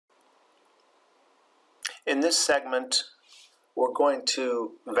In this segment, we're going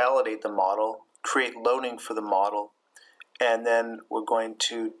to validate the model, create loading for the model, and then we're going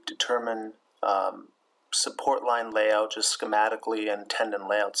to determine support line layout just schematically and tendon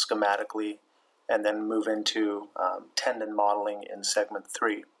layout schematically, and then move into tendon modeling in segment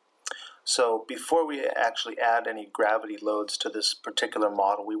 3. So before we actually add any gravity loads to this particular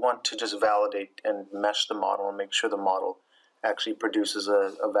model, we want to just validate and mesh the model and make sure the model actually produces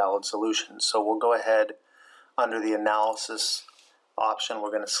a valid solution. So we'll go ahead under the analysis option, we're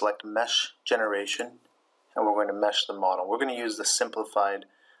going to select mesh generation, and we're going to mesh the model. We're going to use the simplified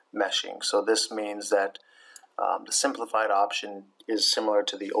meshing. So this means that the simplified option is similar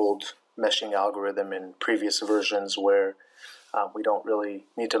to the old meshing algorithm in previous versions where we don't really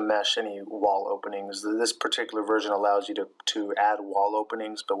need to mesh any wall openings. This particular version allows you to add wall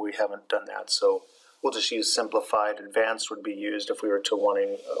openings, but we haven't done that. So we'll just use simplified. Advanced would be used if we were to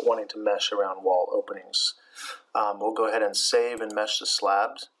wanting to mesh around wall openings. We'll go ahead and save and mesh the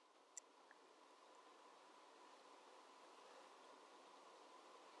slabs.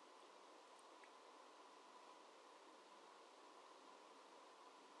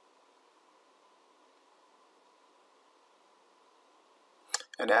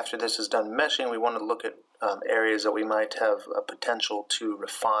 And after this is done meshing, we want to look at areas that we might have a potential to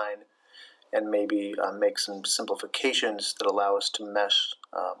refine and maybe make some simplifications that allow us to mesh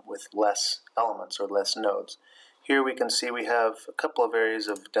with less elements or less nodes. Here we can see we have a couple of areas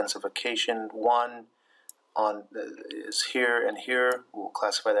of densification. One is here and here. We'll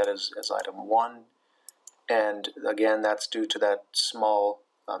classify that as item 1. And again, that's due to that small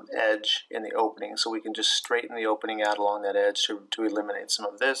edge in the opening. So we can just straighten the opening out along that edge to eliminate some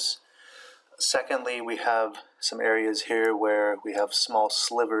of this. Secondly, we have some areas here where we have small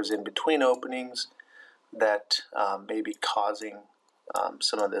slivers in between openings that may be causing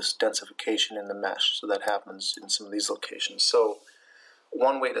some of this densification in the mesh. So that happens in some of these locations. So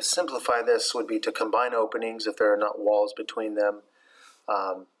one way to simplify this would be to combine openings if there are not walls between them,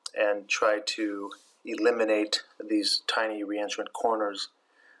 and try to eliminate these tiny reentrant corners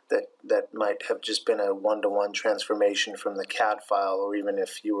that might have just been a one-to-one transformation from the CAD file, or even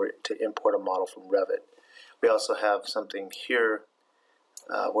if you were to import a model from Revit. We also have something here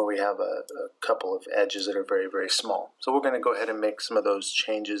where we have a couple of edges that are very, very small. So we're going to go ahead and make some of those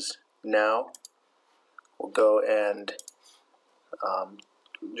changes now. We'll go and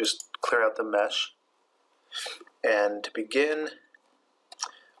just clear out the mesh. And to begin,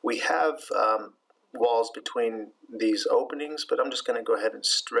 we have walls between these openings, but I'm just going to go ahead and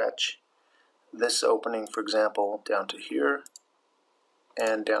stretch this opening, for example, down to here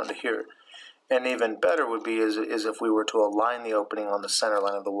and down to here. And even better would be is if we were to align the opening on the center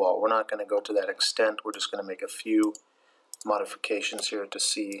line of the wall. We're not going to go to that extent. We're just going to make a few modifications here to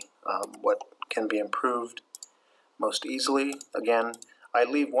see what can be improved most easily. Again, I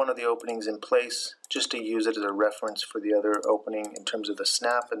leave one of the openings in place just to use it as a reference for the other opening in terms of the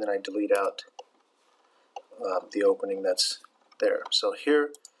snap, and then I delete out the opening that's there. So here,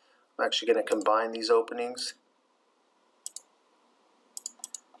 I'm actually going to combine these openings.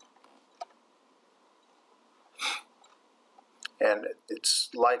 And it's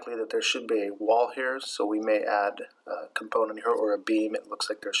likely that there should be a wall here, so we may add a component here or a beam. It looks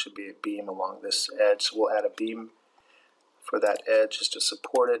like there should be a beam along this edge, so we'll add a beam for that edge just to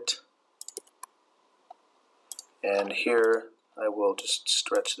support it. And here I will just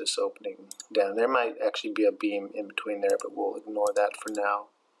stretch this opening down. There might actually be a beam in between there, but we'll ignore that for now.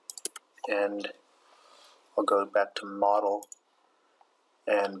 And I'll go back to Model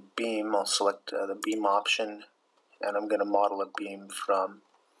and Beam. I'll select the Beam option, and I'm going to model a beam from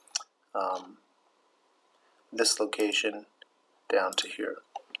this location down to here.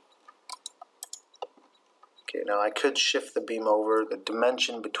 Okay, now I could shift the beam over. The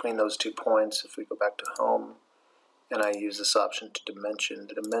dimension between those 2 points, if we go back to Home, and I use this option to dimension,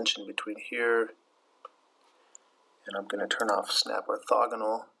 the dimension between here, and I'm going to turn off Snap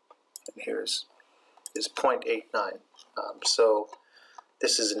Orthogonal, and here's 0.89. So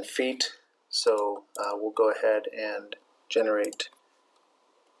this is in feet, so we'll go ahead and generate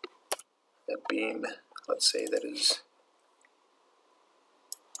a beam, let's say that is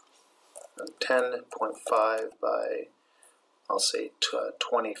 10.5 by, I'll say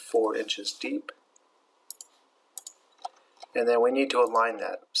 24 inches deep. And then we need to align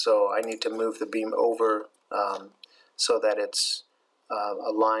that. So I need to move the beam over so that it's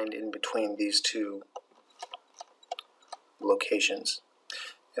aligned in between these 2 locations.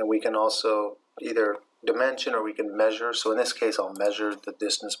 And we can also either dimension or we can measure. So in this case, I'll measure the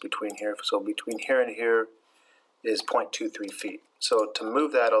distance between here. So between here and here is 0.23 feet. So to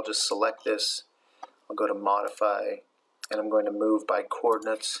move that, I'll just select this. I'll go to modify, and I'm going to move by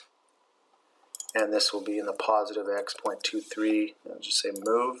coordinates, and this will be in the positive x 0.23. I'll just say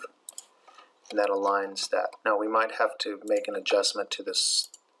move, and that aligns that. Now we might have to make an adjustment to this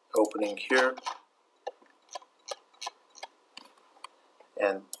opening here,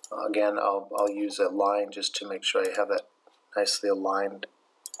 and again I'll use a line just to make sure I have that nicely aligned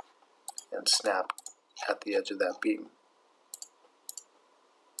and snap at the edge of that beam.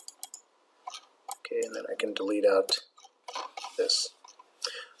 Okay, and then I can delete out this.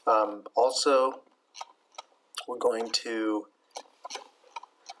 Also, we're going to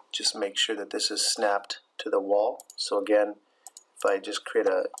just make sure that this is snapped to the wall. So again, if I just create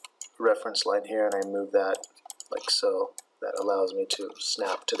a reference line here and I move that like so, that allows me to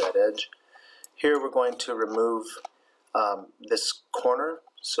snap to that edge. Here we're going to remove this corner,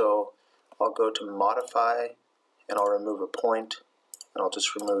 so I'll go to modify and I'll remove a point, and I'll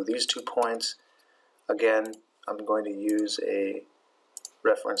just remove these 2 points. Again, I'm going to use a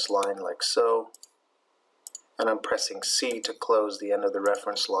reference line like so, and I'm pressing C to close the end of the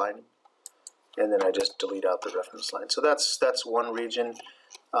reference line, and then I just delete out the reference line. So that's one region.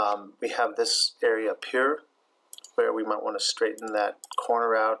 We have this area up here where we might want to straighten that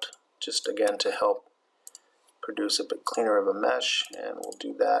corner out, just again to help produce a bit cleaner of a mesh, and we'll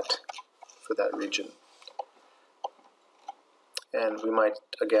do that for that region. And we might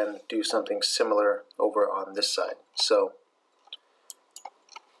again do something similar over on this side. So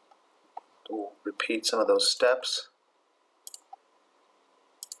we'll repeat some of those steps.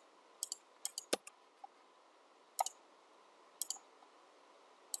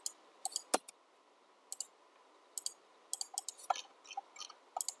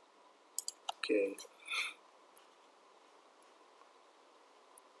 Okay.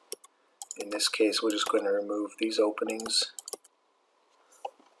 In this case, we're just going to remove these openings.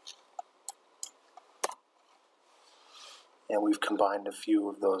 And we've combined a few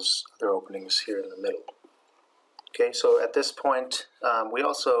of those other openings here in the middle. Okay, so at this point, we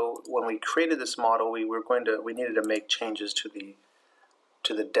also, when we created this model, we needed to make changes to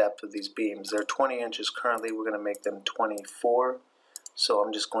the depth of these beams. They're 20 inches currently. We're going to make them 24. So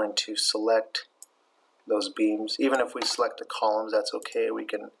I'm just going to select those beams. Even if we select the columns, that's okay. We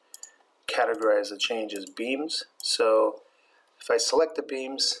can categorize the change as beams. So if I select the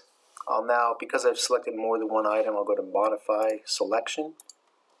beams, I'll now, because I've selected more than one item, I'll go to modify selection,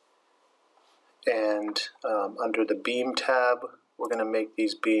 and under the beam tab we're going to make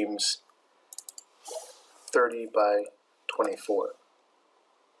these beams 30 by 24.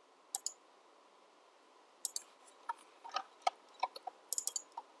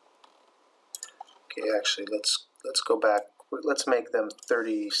 Okay, actually let's go back. Let's make them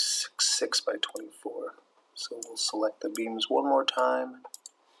 36 by 24. So we'll select the beams one more time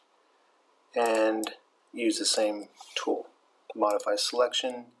and use the same tool. Modify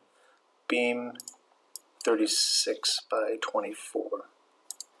selection, beam 36 by 24.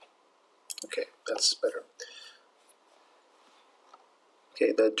 Okay, that's better.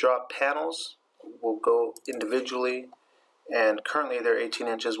 Okay, the drop panels will go individually, and currently they're 18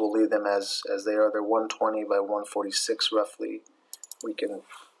 inches. We'll leave them as they are. They're 120 by 146 roughly. We can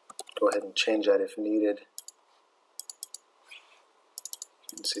go ahead and change that if needed.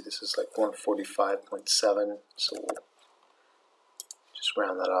 You can see this is like 145.7, so we'll just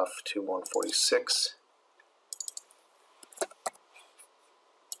round that off to 146.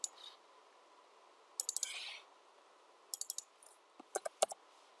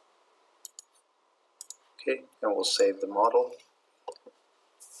 Okay, and we'll save the model.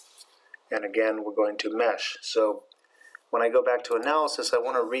 And again, we're going to mesh. So when I go back to analysis, I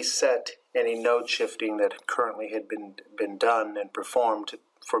want to reset any node shifting that currently had been done and performed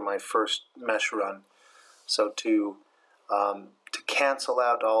for my first mesh run. So to cancel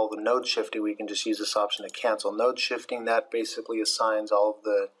out all the node shifting, we can just use this option to cancel node shifting. That basically assigns all of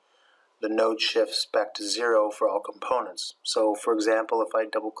the node shifts back to 0 for all components. So for example, if I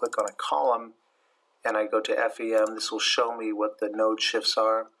double click on a column and I go to FEM, this will show me what the node shifts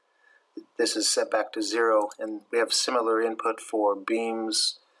are. This is set back to 0, and we have similar input for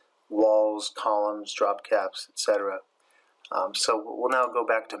beams, walls, columns, drop caps, etc. So we'll now go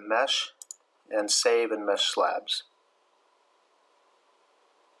back to mesh and save and mesh slabs.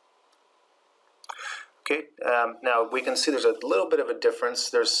 Okay, now we can see there's a little bit of a difference.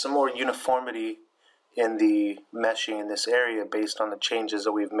 There's some more uniformity in the meshing in this area based on the changes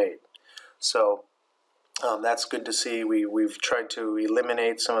that we've made. So that's good to see. We've tried to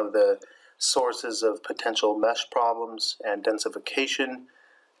eliminate some of the sources of potential mesh problems and densification.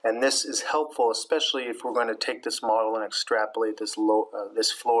 And this is helpful, especially if we're going to take this model and extrapolate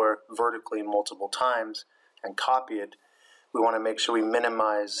this floor vertically multiple times and copy it. We want to make sure we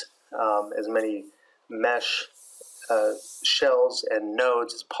minimize as many mesh shells and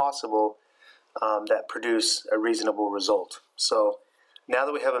nodes as possible that produce a reasonable result. So now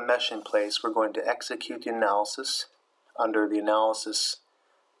that we have a mesh in place, we're going to execute the analysis. Under the analysis,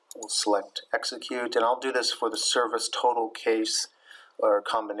 we'll select execute, and I'll do this for the service total case or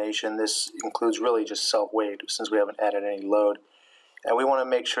combination. This includes really just self-weight since we haven't added any load. And we want to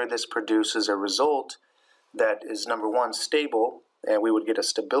make sure this produces a result that is, number one, stable, and we would get a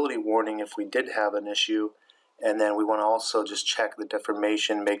stability warning if we did have an issue. And then we want to also just check the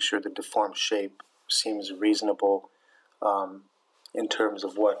deformation, make sure the deformed shape seems reasonable in terms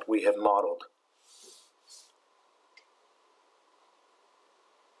of what we have modeled.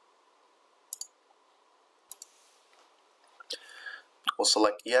 We'll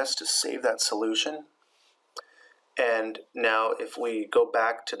select yes to save that solution. And now if we go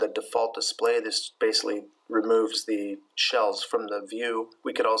back to the default display, this basically removes the shells from the view.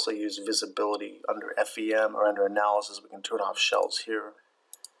 We could also use visibility under FEM or under analysis. We can turn off shells here.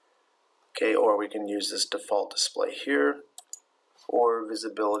 Okay, or we can use this default display here or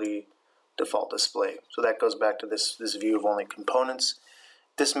visibility default display. So that goes back to this view of only components.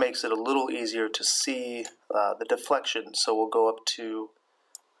 This makes it a little easier to see the deflection. So we'll go up to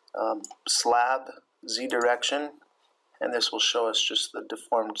slab Z direction, and this will show us just the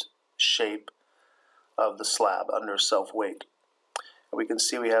deformed shape of the slab under self-weight. And we can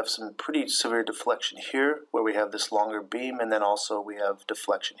see we have some pretty severe deflection here where we have this longer beam, and then also we have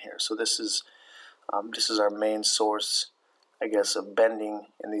deflection here. So this is our main source, I guess, of bending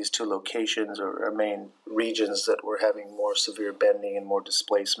in these two locations, or our main regions that we're having more severe bending and more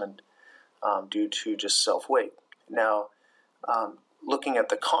displacement due to just self-weight. Now, looking at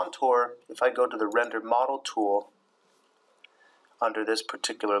the contour, if I go to the render model tool, under this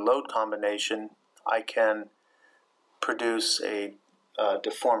particular load combination, I can produce a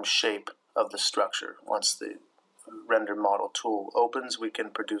deformed shape of the structure. Once the render model tool opens, we can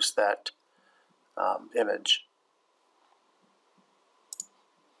produce that image.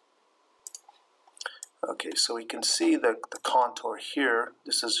 Okay, so we can see the contour here.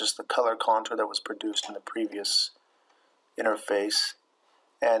 This is just the color contour that was produced in the previous interface.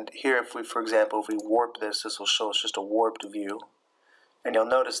 And here, if we, for example, if we warp this, this will show us just a warped view. And you'll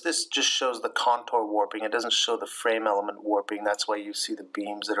notice this just shows the contour warping. It doesn't show the frame element warping. That's why you see the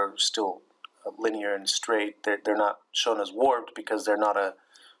beams that are still linear and straight. They're not shown as warped because they're not a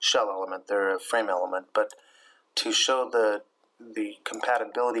shell element. They're a frame element. But to show the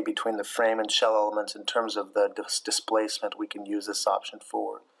compatibility between the frame and shell elements in terms of the displacement, we can use this option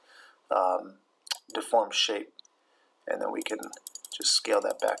for deformed shape. And then we can just scale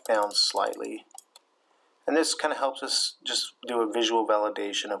that back down slightly. And this kind of helps us just do a visual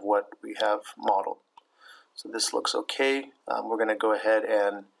validation of what we have modeled. So this looks okay. We're going to go ahead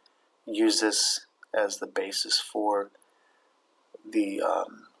and use this as the basis for the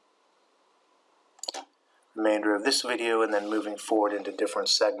remainder of this video, and then moving forward into different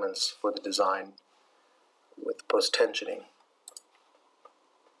segments for the design with post-tensioning.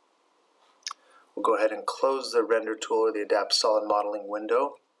 We'll go ahead and close the render tool or the adapt solid modeling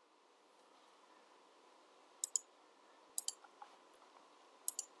window.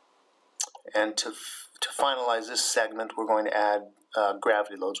 And to finalize this segment, we're going to add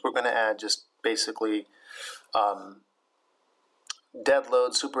gravity loads. We're going to add just basically dead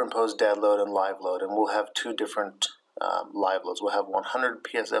load, superimposed dead load, and live load. And we'll have two different live loads. We'll have 100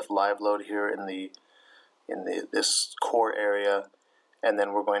 PSF live load here in this core area, and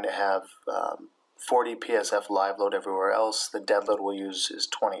then we're going to have 40 PSF live load everywhere else. The dead load we'll use is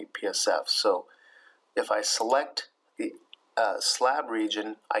 20 PSF. So if I select the slab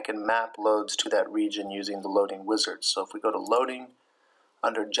region, I can map loads to that region using the loading wizard. So if we go to loading,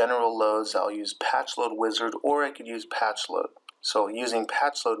 under general loads, I'll use patch load wizard, or I could use patch load. So using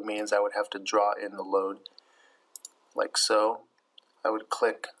patch load means I would have to draw in the load like so. I would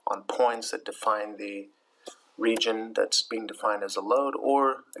click on points that define the region that's being defined as a load,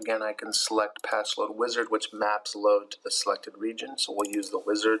 or again I can select patch load wizard, which maps load to the selected region. So we'll use the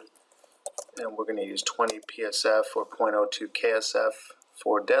wizard, and we're going to use 20 PSF or 0.02 KSF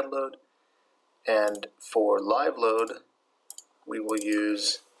for dead load, and for live load we will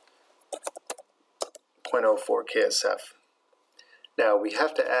use 0.04 KSF. Now we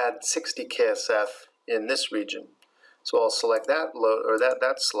have to add 60 KSF in this region. So I'll select that load, or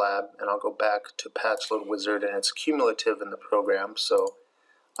that slab, and I'll go back to patch load wizard, and it's cumulative in the program. So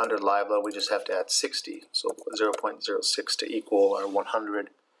under live load we just have to add 60. So 0.06 to equal our 100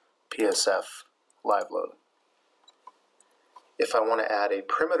 PSF live load. If I want to add a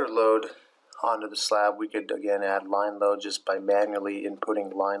perimeter load onto the slab, we could again add line load just by manually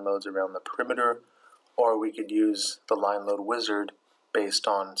inputting line loads around the perimeter, or we could use the line load wizard based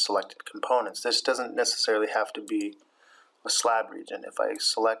on selected components. This doesn't necessarily have to be a slab region. If I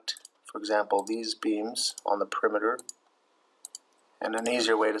select, for example, these beams on the perimeter, and an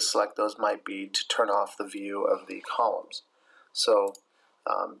easier way to select those might be to turn off the view of the columns. So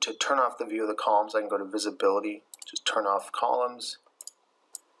to turn off the view of the columns, I can go to visibility, just turn off columns,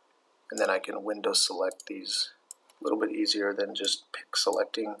 and then I can window select these a little bit easier than just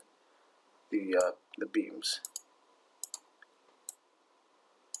selecting the beams.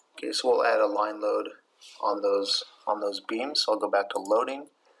 Okay, so we'll add a line load on those beams. So I'll go back to loading.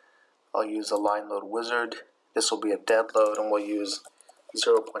 I'll use the line load wizard. This will be a dead load, and we'll use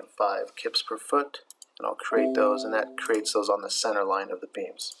 0.5 kips per foot, and I'll create those, and that creates those on the center line of the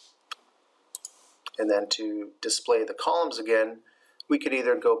beams. And then to display the columns again, we could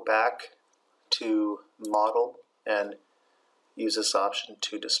either go back to model and use this option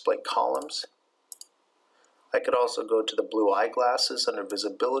to display columns. I could also go to the blue eyeglasses under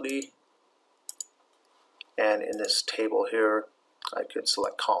visibility, and in this table here I could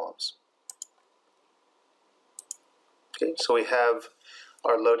select columns. Okay, so we have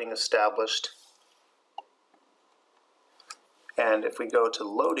our loading established, and if we go to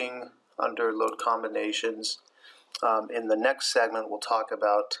loading under load combinations, in the next segment we'll talk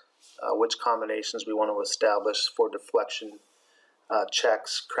about which combinations we want to establish for deflection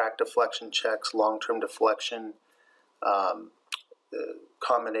checks, crack deflection checks, long-term deflection,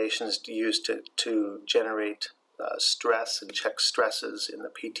 combinations to use to generate stress and check stresses in the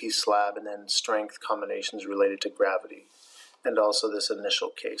PT slab, and then strength combinations related to gravity, and also this initial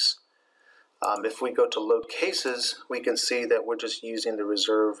case. If we go to load cases, we can see that we're just using the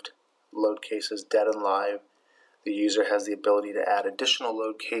reserved load cases dead and live. The user has the ability to add additional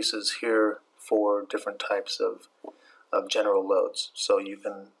load cases here for different types of general loads. So you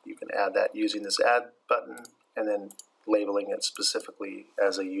can add that using this add button and then labeling it specifically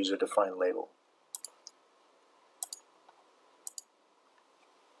as a user-defined label.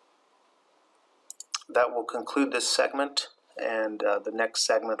 That will conclude this segment, and the next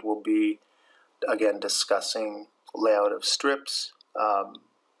segment will be again discussing layout of strips,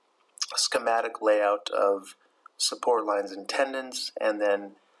 schematic layout of support lines and tendons, and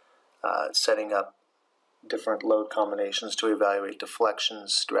then setting up different load combinations to evaluate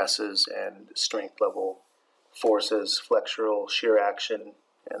deflections, stresses, and strength level forces, flexural, shear action,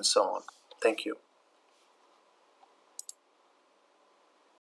 and so on. Thank you.